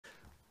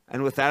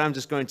And with that, I'm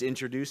just going to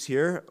introduce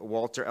here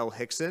Walter L.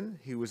 Hixson.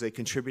 He was a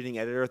contributing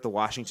editor at the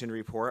Washington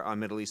Report on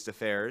Middle East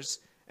Affairs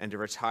and a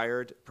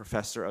retired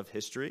professor of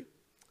history.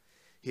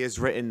 He has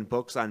written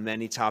books on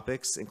many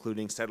topics,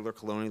 including Settler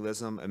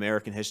Colonialism,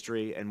 American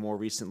history, and more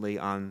recently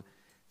on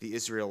the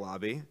Israel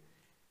lobby.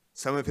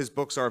 Some of his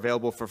books are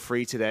available for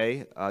free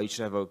today. You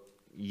should have a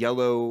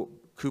yellow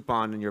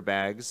coupon in your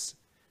bags.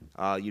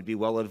 You'd be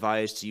well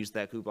advised to use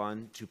that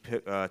coupon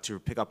to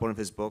pick up one of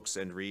his books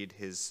and read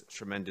his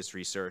tremendous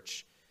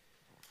research.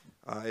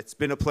 It's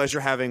been a pleasure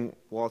having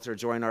Walter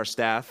join our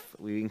staff.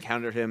 We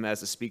encountered him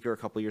as a speaker a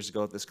couple years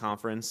ago at this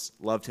conference,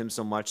 loved him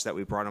so much that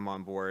we brought him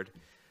on board.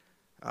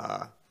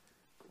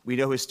 We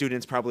know his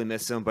students probably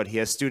miss him, but he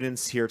has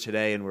students here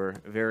today, and we're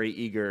very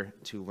eager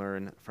to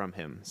learn from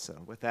him.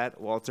 So with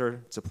that,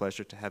 Walter, it's a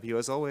pleasure to have you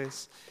as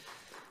always.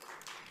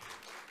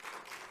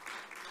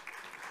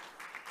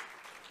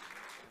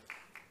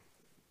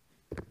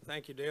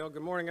 Thank you, Dale.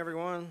 Good morning,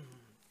 everyone.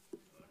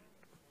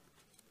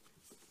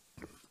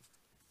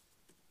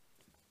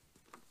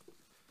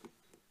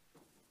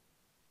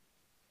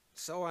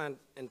 So I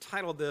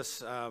entitled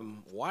this,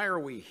 Why Are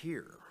We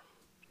Here?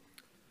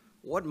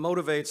 What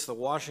motivates the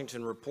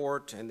Washington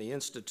Report and the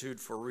Institute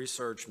for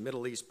Research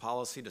Middle East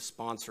Policy to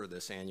sponsor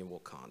this annual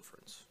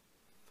conference?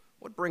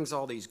 What brings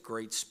all these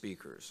great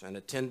speakers and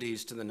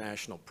attendees to the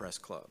National Press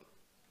Club?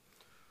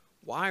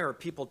 Why are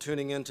people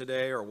tuning in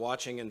today or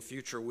watching in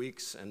future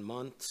weeks and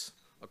months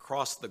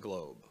across the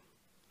globe?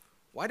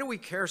 Why do we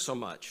care so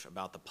much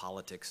about the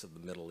politics of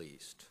the Middle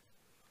East?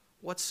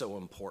 What's so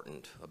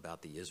important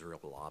about the Israel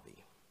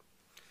lobby?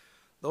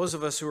 Those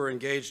of us who are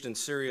engaged in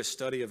serious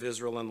study of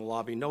Israel and the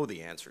lobby know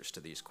the answers to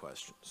these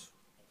questions.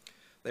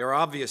 They are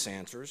obvious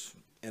answers,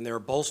 and they are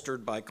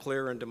bolstered by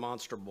clear and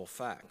demonstrable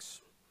facts,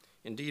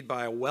 indeed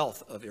by a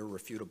wealth of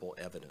irrefutable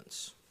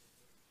evidence.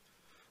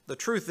 The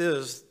truth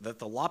is that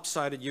the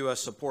lopsided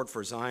U.S. support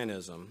for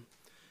Zionism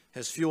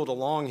has fueled a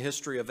long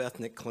history of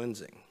ethnic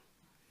cleansing,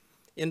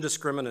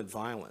 indiscriminate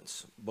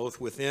violence, both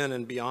within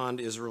and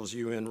beyond Israel's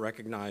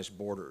UN-recognized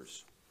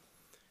borders,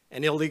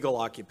 and illegal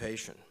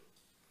occupation,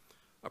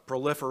 a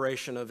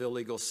proliferation of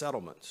illegal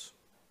settlements,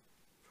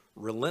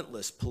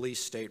 relentless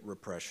police state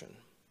repression,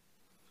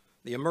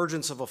 the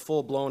emergence of a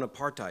full-blown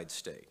apartheid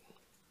state,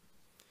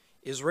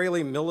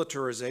 Israeli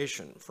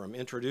militarization from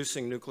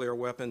introducing nuclear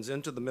weapons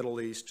into the Middle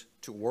East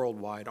to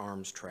worldwide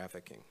arms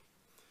trafficking,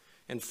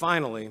 and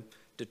finally,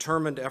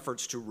 determined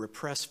efforts to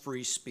repress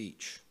free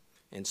speech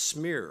and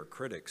smear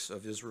critics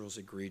of Israel's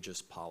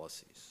egregious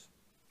policies.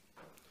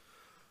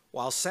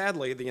 While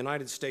sadly, the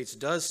United States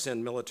does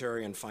send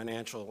military and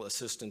financial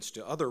assistance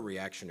to other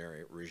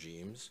reactionary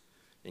regimes,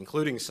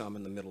 including some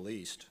in the Middle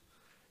East,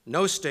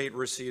 no state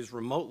receives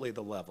remotely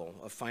the level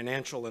of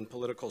financial and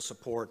political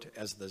support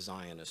as the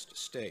Zionist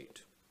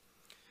state.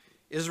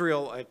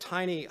 Israel, a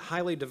tiny,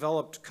 highly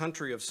developed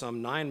country of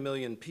some 9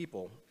 million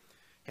people,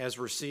 has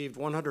received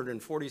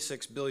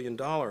 $146 billion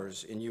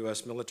in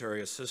U.S.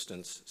 military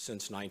assistance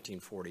since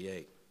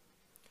 1948.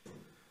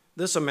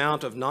 This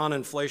amount of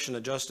non-inflation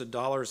adjusted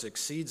dollars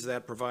exceeds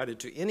that provided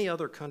to any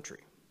other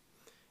country,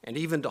 and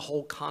even to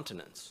whole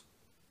continents.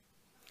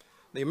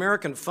 The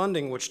American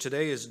funding, which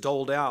today is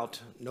doled out,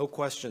 no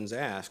questions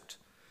asked,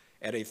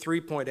 at a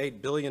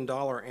 $3.8 billion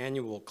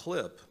annual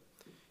clip,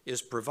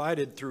 is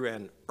provided through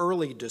an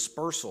early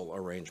dispersal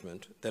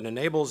arrangement that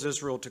enables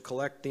Israel to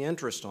collect the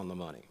interest on the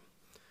money,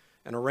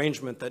 an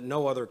arrangement that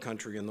no other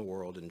country in the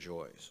world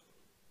enjoys.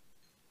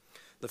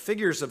 The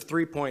figures of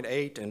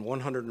 3.8 and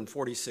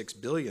 146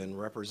 billion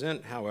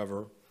represent,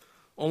 however,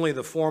 only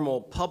the formal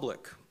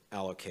public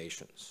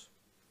allocations.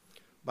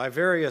 By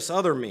various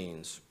other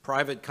means,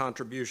 private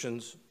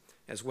contributions,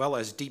 as well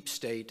as deep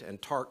state and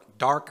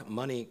dark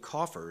money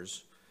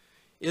coffers,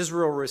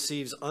 Israel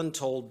receives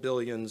untold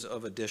billions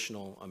of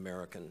additional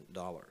American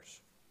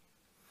dollars.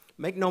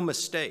 Make no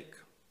mistake,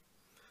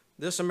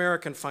 this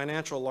American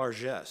financial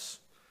largesse,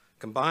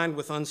 combined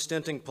with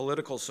unstinting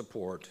political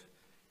support,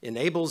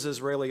 enables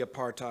Israeli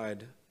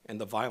apartheid and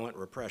the violent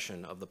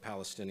repression of the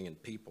Palestinian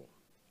people.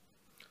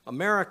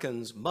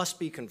 Americans must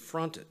be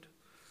confronted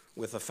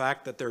with the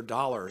fact that their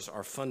dollars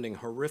are funding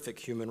horrific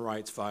human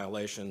rights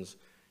violations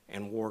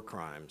and war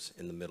crimes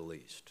in the Middle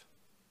East.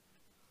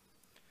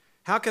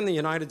 How can the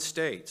United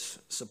States,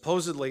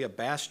 supposedly a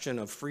bastion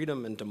of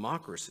freedom and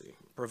democracy,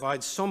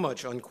 provide so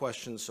much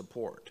unquestioned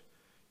support,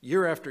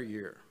 year after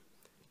year,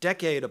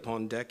 decade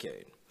upon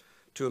decade,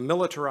 to a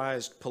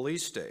militarized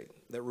police state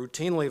that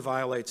routinely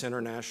violates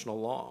international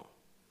law,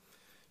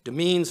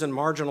 demeans and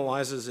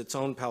marginalizes its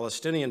own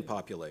Palestinian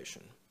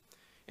population,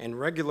 and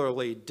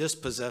regularly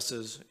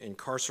dispossesses,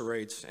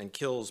 incarcerates, and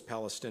kills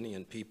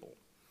Palestinian people,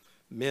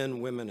 men,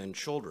 women, and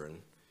children,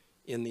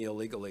 in the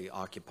illegally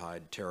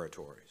occupied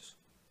territories?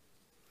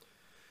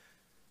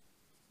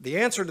 The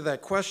answer to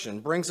that question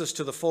brings us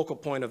to the focal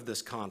point of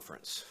this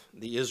conference,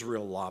 the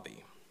Israel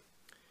lobby.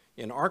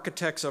 In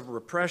Architects of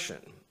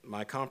Repression,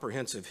 my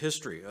comprehensive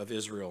history of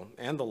Israel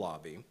and the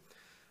lobby,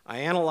 I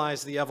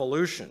analyze the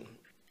evolution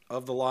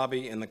of the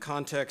lobby in the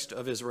context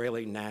of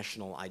Israeli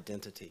national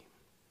identity.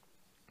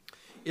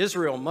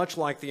 Israel, much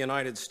like the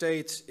United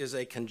States, is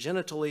a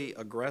congenitally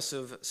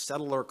aggressive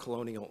settler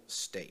colonial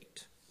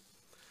state.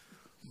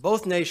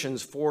 Both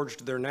nations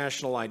forged their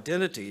national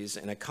identities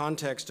in a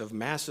context of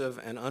massive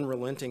and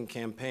unrelenting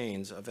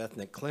campaigns of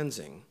ethnic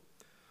cleansing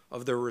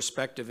of their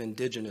respective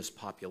indigenous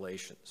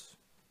populations.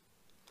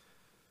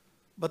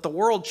 But the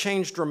world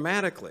changed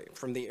dramatically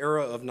from the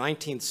era of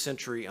 19th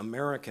century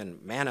American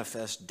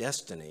manifest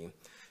destiny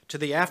to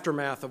the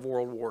aftermath of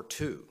World War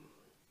II.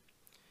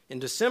 In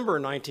December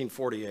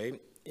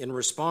 1948, in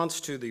response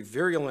to the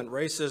virulent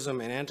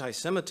racism and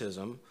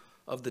anti-Semitism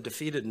of the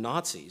defeated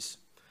Nazis,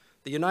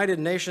 the United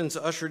Nations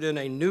ushered in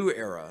a new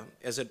era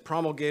as it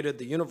promulgated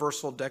the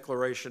Universal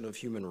Declaration of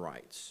Human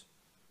Rights.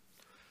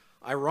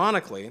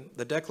 Ironically,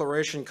 the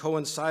declaration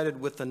coincided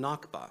with the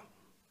Nakba,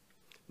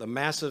 the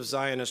massive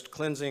Zionist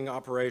cleansing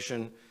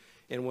operation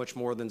in which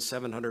more than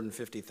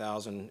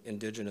 750,000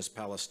 indigenous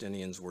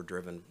Palestinians were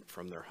driven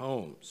from their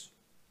homes.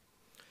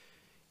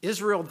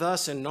 Israel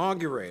thus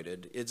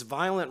inaugurated its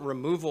violent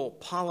removal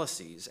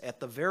policies at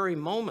the very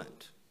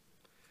moment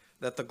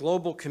that the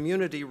global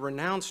community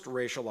renounced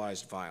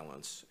racialized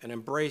violence and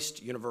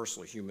embraced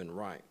universal human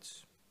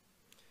rights.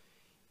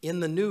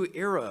 In the new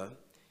era,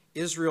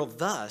 Israel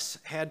thus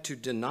had to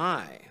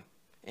deny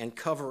and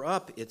cover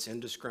up its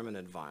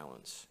indiscriminate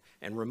violence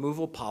and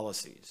removal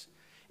policies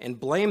and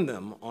blame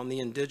them on the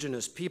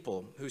indigenous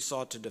people who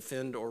sought to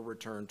defend or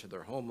return to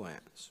their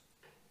homelands.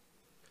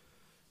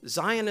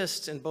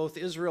 Zionists in both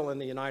Israel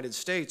and the United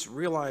States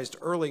realized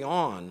early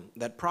on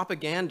that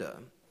propaganda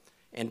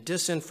and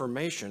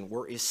disinformation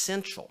were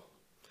essential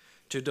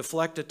to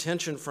deflect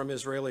attention from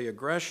Israeli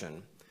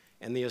aggression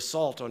and the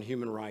assault on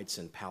human rights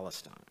in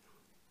Palestine.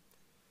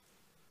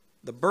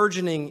 The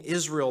burgeoning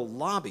Israel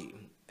lobby,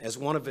 as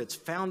one of its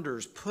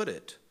founders put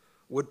it,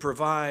 would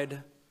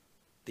provide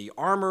the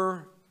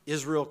armor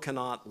Israel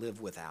cannot live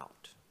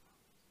without.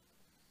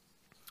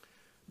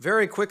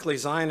 Very quickly,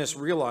 Zionists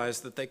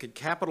realized that they could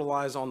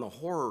capitalize on the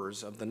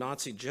horrors of the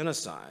Nazi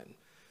genocide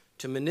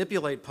to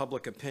manipulate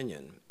public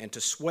opinion and to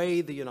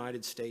sway the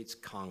United States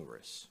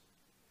Congress.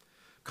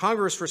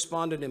 Congress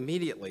responded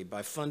immediately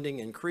by funding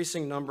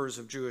increasing numbers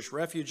of Jewish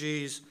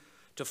refugees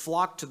to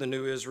flock to the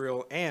new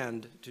Israel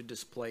and to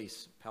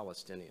displace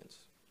Palestinians.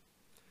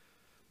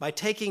 By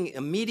taking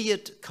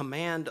immediate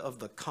command of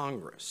the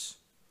Congress,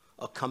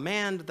 a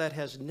command that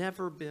has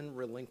never been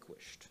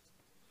relinquished,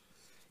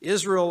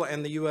 Israel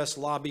and the U.S.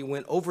 lobby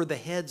went over the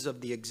heads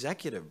of the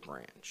executive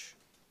branch,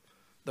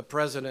 the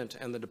President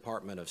and the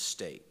Department of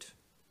State.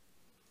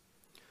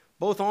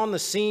 Both on the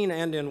scene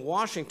and in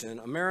Washington,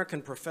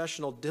 American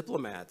professional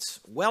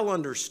diplomats well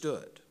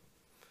understood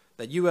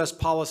that U.S.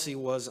 policy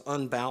was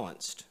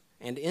unbalanced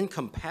and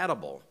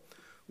incompatible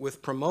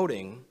with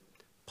promoting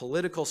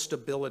political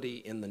stability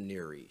in the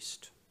Near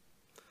East.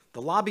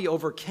 The lobby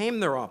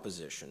overcame their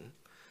opposition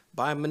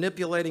by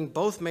manipulating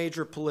both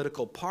major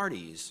political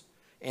parties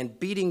and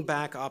beating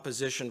back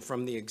opposition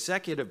from the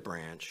executive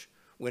branch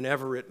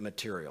whenever it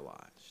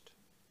materialized.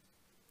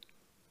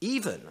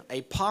 Even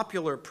a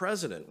popular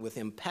president with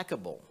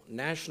impeccable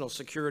national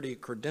security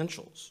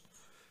credentials,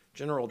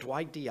 General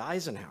Dwight D.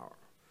 Eisenhower,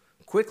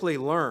 quickly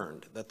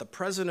learned that the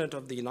President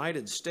of the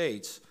United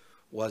States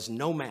was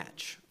no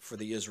match for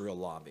the Israel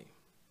lobby.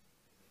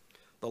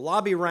 The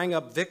lobby rang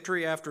up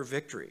victory after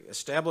victory,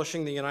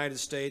 establishing the United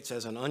States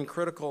as an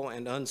uncritical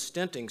and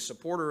unstinting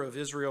supporter of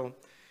Israel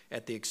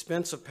at the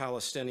expense of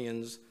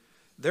Palestinians,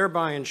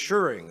 thereby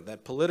ensuring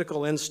that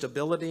political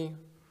instability,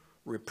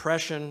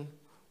 repression,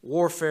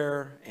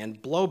 warfare,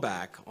 and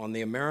blowback on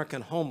the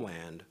American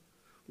homeland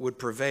would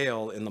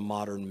prevail in the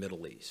modern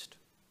Middle East.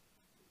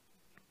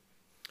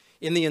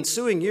 In the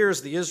ensuing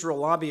years, the Israel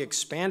lobby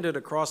expanded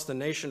across the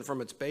nation from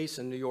its base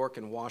in New York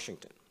and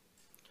Washington.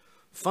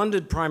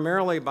 Funded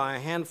primarily by a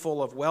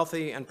handful of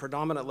wealthy and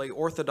predominantly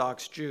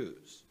Orthodox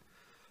Jews,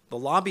 the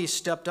lobby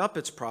stepped up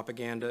its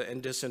propaganda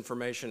and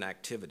disinformation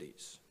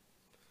activities.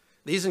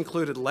 These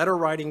included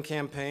letter-writing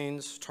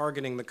campaigns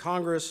targeting the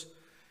Congress,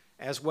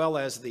 as well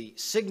as the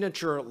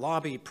signature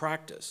lobby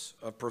practice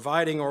of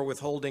providing or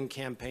withholding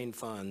campaign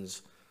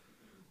funds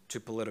to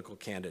political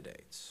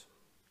candidates.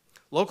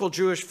 Local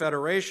Jewish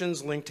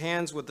federations linked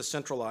hands with the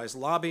centralized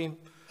lobby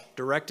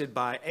directed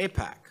by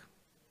AIPAC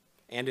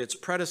and its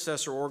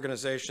predecessor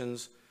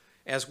organizations,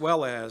 as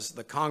well as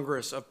the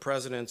Congress of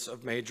Presidents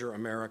of major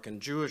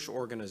American Jewish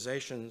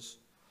organizations,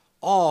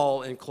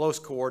 all in close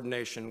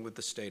coordination with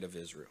the State of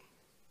Israel.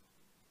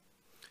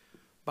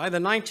 By the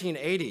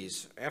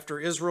 1980s, after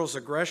Israel's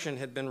aggression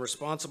had been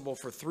responsible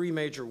for 3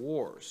 major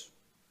wars,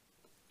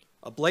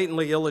 a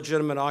blatantly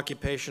illegitimate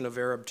occupation of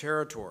Arab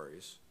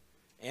territories,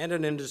 and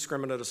an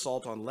indiscriminate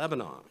assault on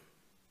Lebanon,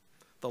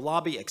 the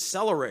lobby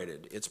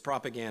accelerated its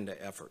propaganda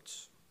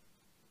efforts.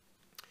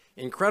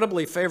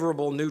 Incredibly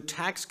favorable new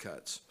tax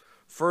cuts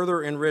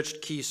further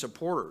enriched key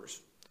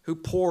supporters who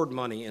poured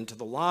money into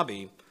the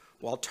lobby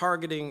while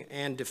targeting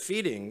and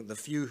defeating the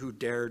few who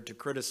dared to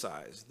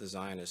criticize the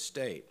Zionist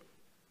state.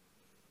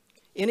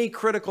 Any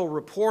critical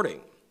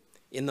reporting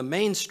in the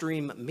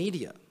mainstream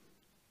media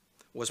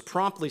was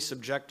promptly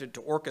subjected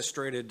to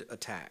orchestrated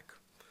attack,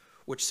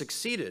 which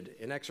succeeded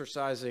in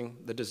exercising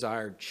the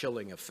desired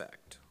chilling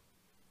effect.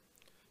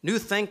 New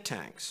think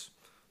tanks,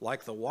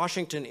 like the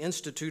Washington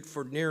Institute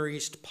for Near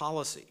East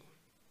Policy,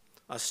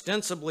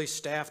 ostensibly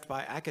staffed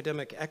by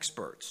academic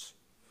experts,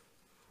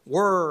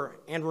 were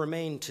and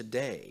remain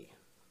today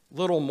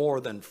little more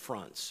than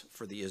fronts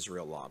for the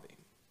Israel lobby.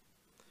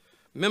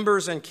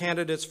 Members and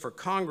candidates for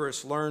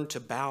Congress learned to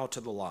bow to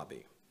the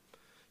lobby,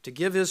 to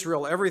give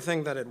Israel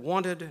everything that it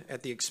wanted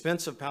at the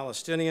expense of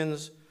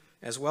Palestinians,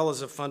 as well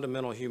as of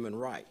fundamental human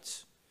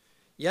rights,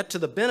 yet to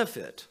the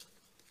benefit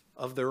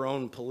of their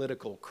own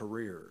political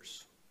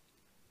careers.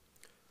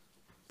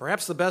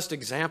 Perhaps the best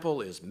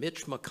example is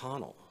Mitch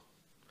McConnell,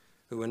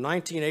 who in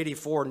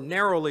 1984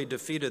 narrowly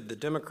defeated the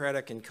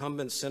Democratic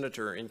incumbent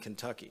senator in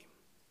Kentucky.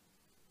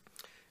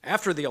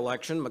 After the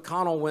election,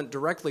 McConnell went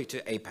directly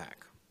to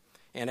AIPAC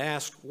and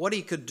asked what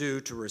he could do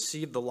to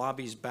receive the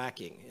lobby's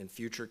backing in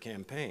future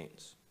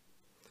campaigns.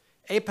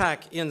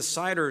 AIPAC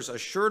insiders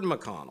assured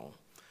McConnell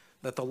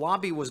that the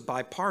lobby was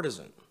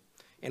bipartisan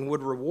and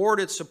would reward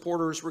its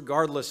supporters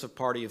regardless of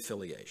party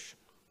affiliation.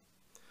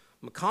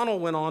 McConnell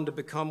went on to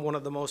become one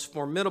of the most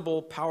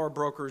formidable power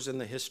brokers in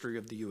the history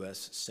of the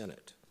U.S.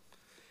 Senate.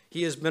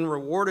 He has been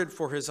rewarded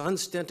for his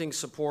unstinting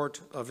support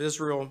of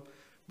Israel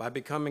by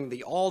becoming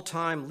the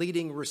all-time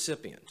leading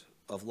recipient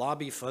of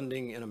lobby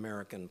funding in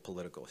American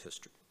political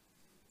history.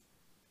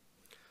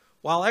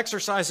 While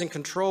exercising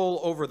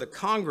control over the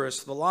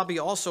Congress, the lobby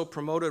also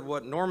promoted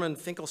what Norman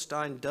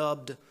Finkelstein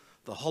dubbed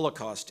the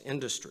Holocaust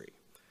industry,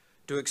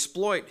 to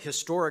exploit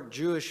historic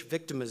Jewish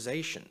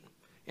victimization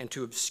and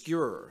to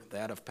obscure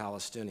that of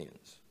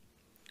Palestinians.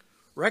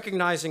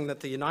 Recognizing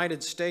that the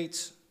United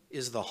States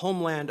is the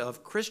homeland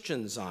of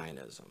Christian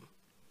Zionism,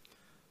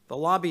 the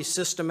lobby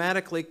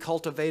systematically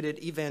cultivated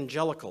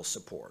evangelical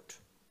support,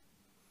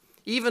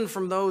 even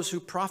from those who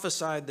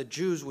prophesied that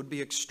Jews would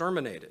be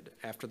exterminated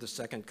after the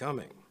Second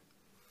Coming.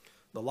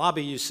 The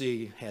lobby, you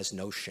see, has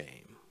no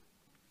shame.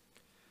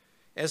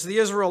 As the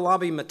Israel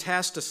lobby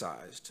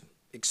metastasized,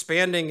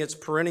 expanding its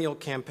perennial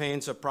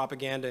campaigns of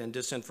propaganda and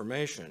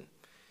disinformation,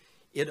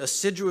 it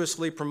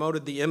assiduously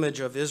promoted the image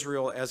of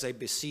Israel as a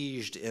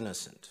besieged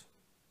innocent.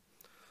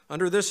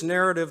 Under this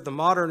narrative, the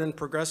modern and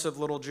progressive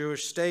little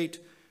Jewish state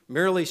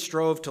merely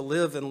strove to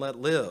live and let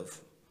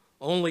live,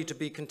 only to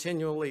be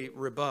continually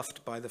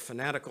rebuffed by the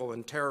fanatical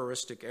and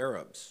terroristic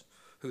Arabs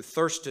who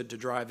thirsted to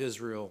drive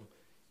Israel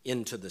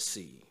into the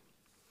sea.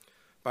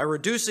 By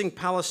reducing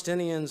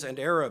Palestinians and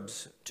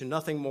Arabs to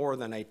nothing more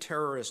than a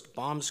terrorist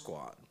bomb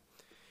squad,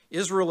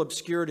 Israel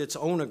obscured its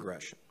own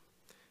aggression,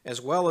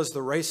 as well as the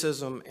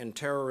racism and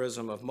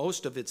terrorism of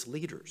most of its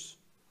leaders,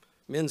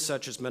 men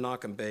such as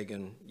Menachem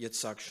Begin,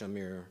 Yitzhak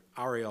Shamir,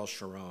 Ariel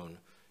Sharon,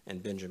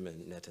 and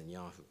Benjamin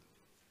Netanyahu.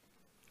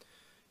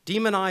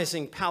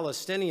 Demonizing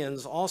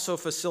Palestinians also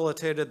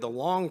facilitated the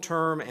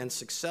long-term and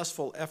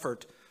successful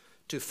effort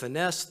to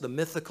finesse the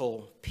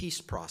mythical peace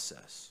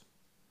process.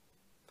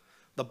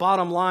 The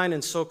bottom line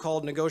in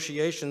so-called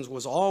negotiations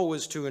was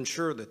always to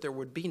ensure that there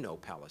would be no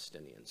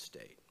Palestinian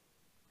state.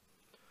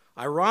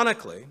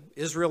 Ironically,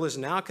 Israel is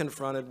now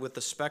confronted with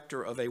the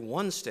specter of a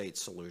one-state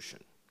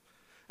solution,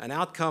 an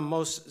outcome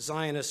most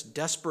Zionists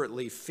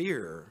desperately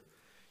fear,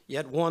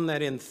 yet one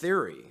that in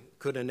theory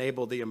could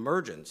enable the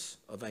emergence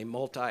of a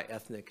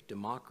multi-ethnic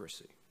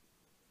democracy.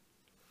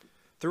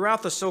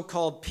 Throughout the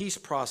so-called peace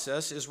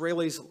process,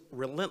 Israelis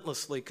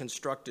relentlessly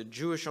constructed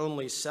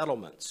Jewish-only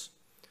settlements,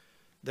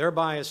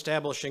 thereby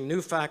establishing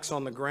new facts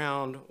on the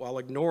ground while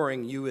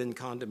ignoring UN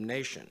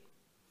condemnation,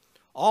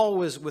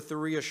 always with the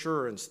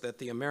reassurance that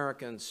the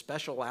American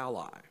special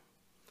ally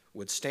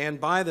would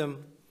stand by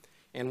them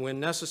and, when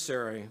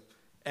necessary,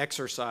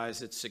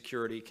 exercise its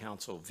Security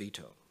Council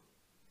veto.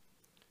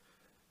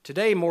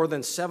 Today, more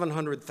than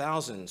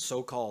 700,000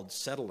 so-called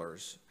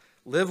settlers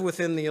live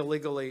within the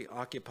illegally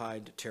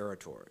occupied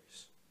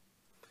territories.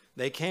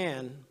 They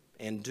can,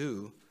 and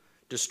do,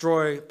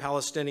 destroy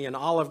Palestinian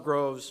olive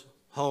groves,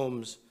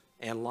 homes,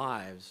 and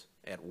lives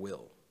at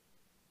will.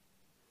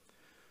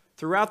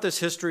 Throughout this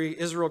history,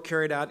 Israel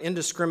carried out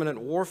indiscriminate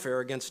warfare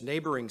against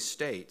neighboring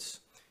states,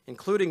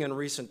 including in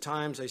recent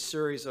times a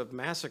series of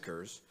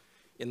massacres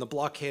in the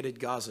blockaded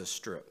Gaza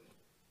Strip.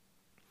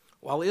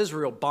 While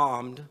Israel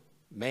bombed,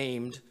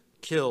 maimed,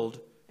 killed,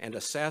 and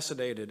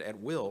assassinated at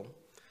will,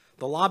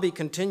 the lobby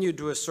continued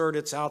to assert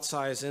its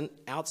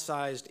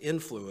outsized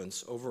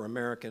influence over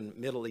American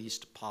Middle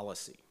East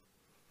policy.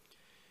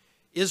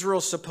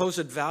 Israel's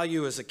supposed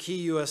value as a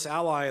key U.S.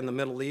 ally in the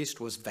Middle East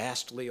was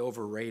vastly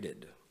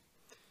overrated.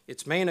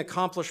 Its main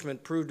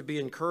accomplishment proved to be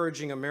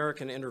encouraging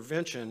American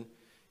intervention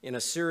in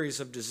a series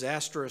of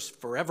disastrous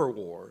forever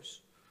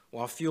wars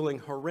while fueling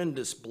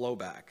horrendous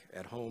blowback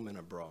at home and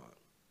abroad.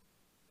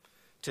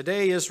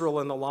 Today, Israel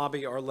and the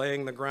lobby are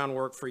laying the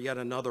groundwork for yet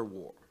another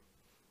war,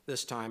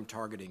 this time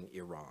targeting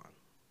Iran.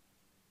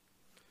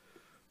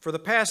 For the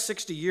past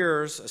 60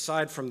 years,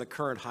 aside from the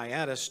current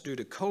hiatus due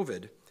to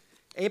COVID,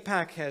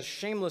 AIPAC has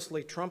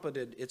shamelessly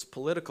trumpeted its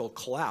political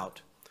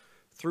clout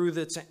through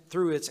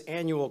its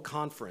annual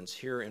conference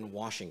here in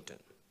Washington.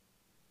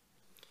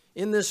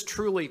 In this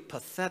truly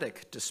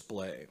pathetic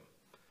display,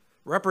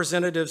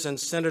 Representatives and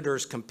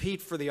senators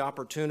compete for the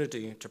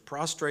opportunity to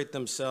prostrate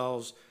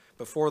themselves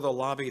before the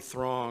lobby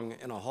throng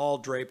in a hall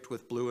draped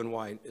with blue and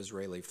white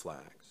Israeli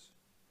flags.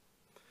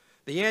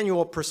 The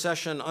annual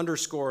procession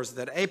underscores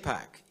that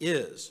AIPAC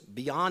is,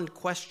 beyond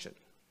question,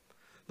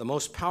 the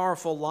most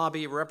powerful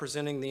lobby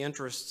representing the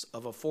interests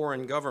of a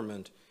foreign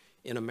government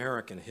in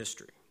American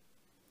history.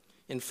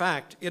 In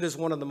fact, it is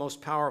one of the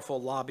most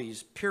powerful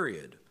lobbies,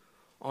 period,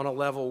 on a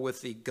level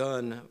with the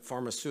gun,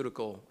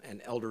 pharmaceutical,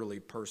 and elderly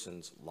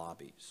persons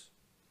lobbies.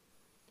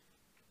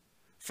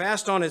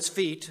 Fast on its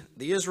feet,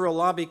 the Israel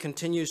lobby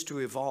continues to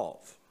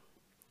evolve.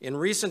 In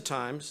recent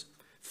times,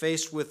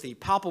 faced with the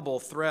palpable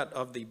threat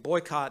of the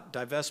boycott,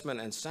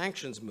 divestment, and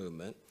sanctions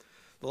movement,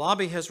 the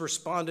lobby has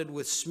responded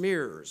with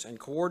smears and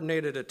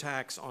coordinated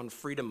attacks on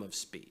freedom of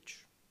speech.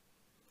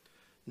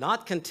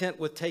 Not content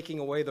with taking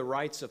away the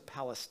rights of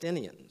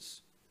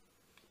Palestinians,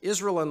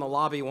 Israel and the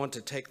lobby want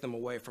to take them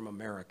away from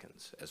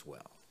Americans as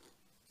well.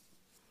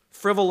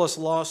 Frivolous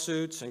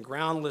lawsuits and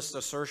groundless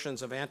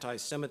assertions of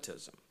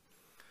anti-Semitism,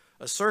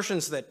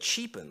 assertions that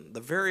cheapen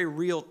the very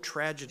real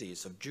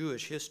tragedies of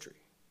Jewish history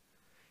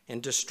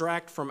and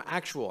distract from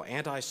actual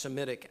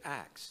anti-Semitic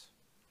acts,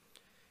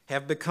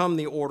 have become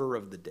the order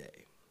of the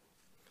day.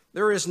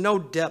 There is no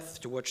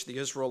depth to which the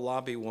Israel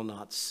lobby will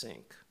not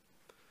sink.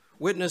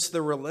 Witness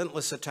the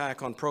relentless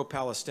attack on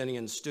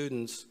pro-Palestinian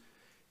students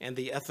and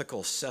the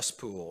ethical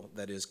cesspool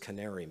that is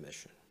Canary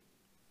Mission.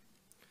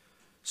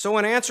 So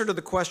in answer to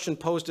the question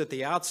posed at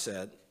the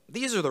outset,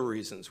 these are the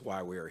reasons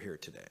why we are here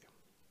today.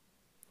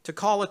 To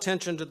call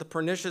attention to the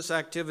pernicious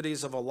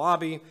activities of a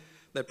lobby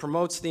that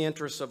promotes the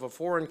interests of a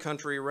foreign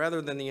country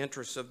rather than the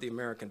interests of the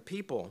American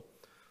people,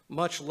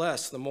 much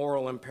less the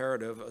moral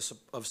imperative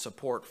of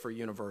support for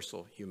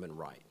universal human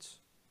rights.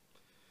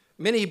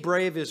 Many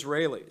brave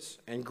Israelis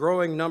and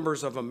growing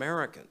numbers of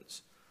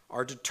Americans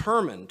are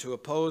determined to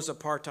oppose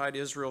apartheid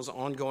Israel's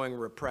ongoing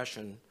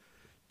repression,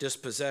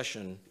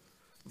 dispossession,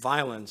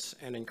 violence,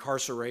 and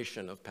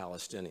incarceration of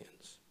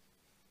Palestinians.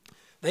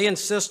 They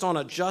insist on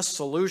a just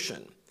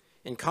solution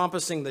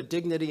encompassing the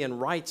dignity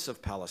and rights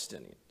of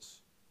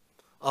Palestinians.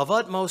 Of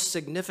utmost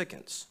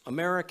significance,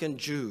 American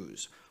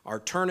Jews are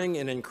turning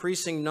in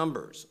increasing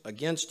numbers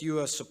against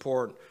U.S.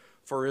 support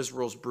for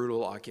Israel's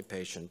brutal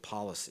occupation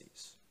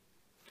policies.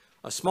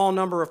 A small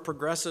number of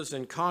progressives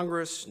in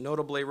Congress,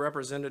 notably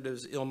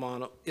Representatives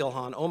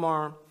Ilhan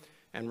Omar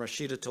and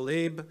Rashida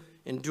Tlaib,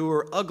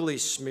 endure ugly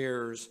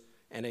smears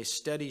and a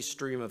steady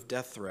stream of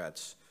death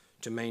threats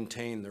to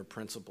maintain their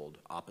principled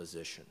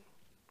opposition.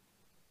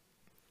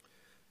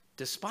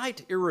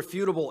 Despite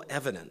irrefutable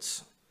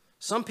evidence,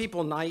 some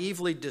people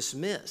naively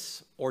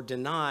dismiss or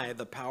deny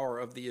the power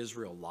of the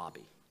Israel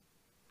lobby.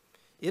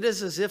 It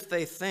is as if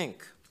they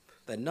think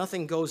that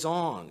nothing goes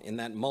on in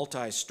that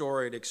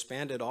multi-storied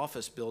expanded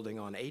office building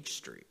on H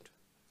Street,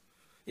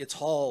 its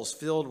halls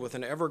filled with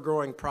an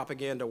ever-growing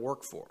propaganda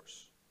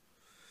workforce.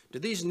 Do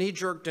these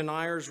knee-jerk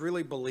deniers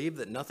really believe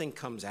that nothing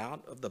comes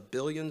out of the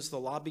billions the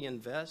lobby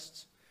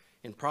invests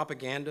in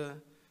propaganda,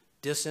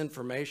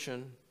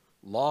 disinformation,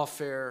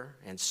 lawfare,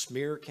 and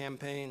smear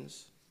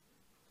campaigns?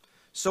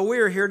 So we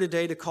are here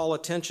today to call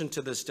attention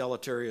to this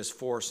deleterious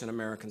force in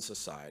American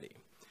society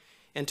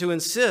and to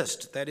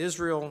insist that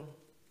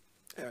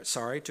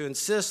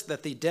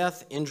the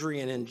death, injury,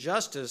 and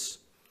injustice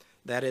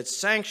that it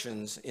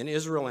sanctions in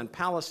Israel and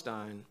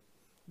Palestine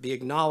be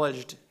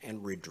acknowledged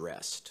and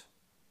redressed.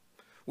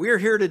 We are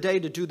here today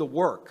to do the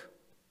work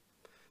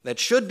that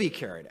should be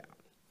carried out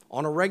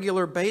on a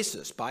regular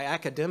basis by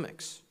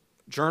academics,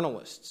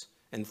 journalists,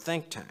 and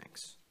think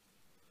tanks,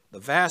 the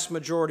vast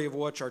majority of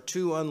which are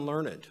too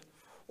unlearned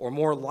or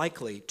more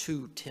likely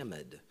too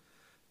timid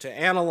to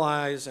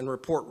analyze and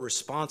report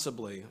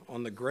responsibly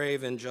on the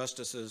grave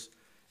injustices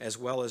as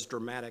well as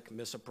dramatic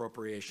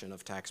misappropriation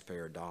of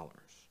taxpayer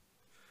dollars.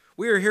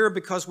 We are here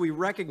because we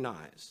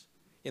recognize,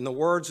 in the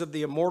words of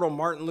the immortal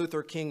Martin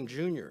Luther King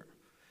Jr.,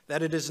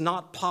 that it is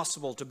not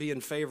possible to be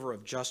in favor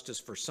of justice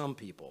for some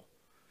people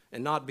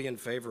and not be in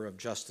favor of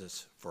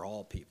justice for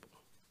all people.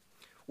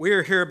 We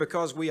are here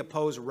because we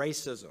oppose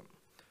racism,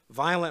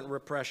 violent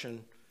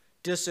repression,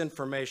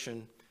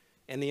 disinformation,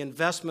 and the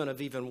investment of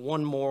even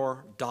one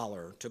more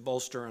dollar to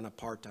bolster an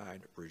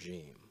apartheid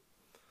regime.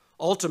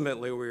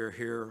 Ultimately, we are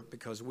here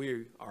because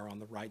we are on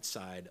the right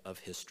side of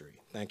history.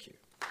 Thank you.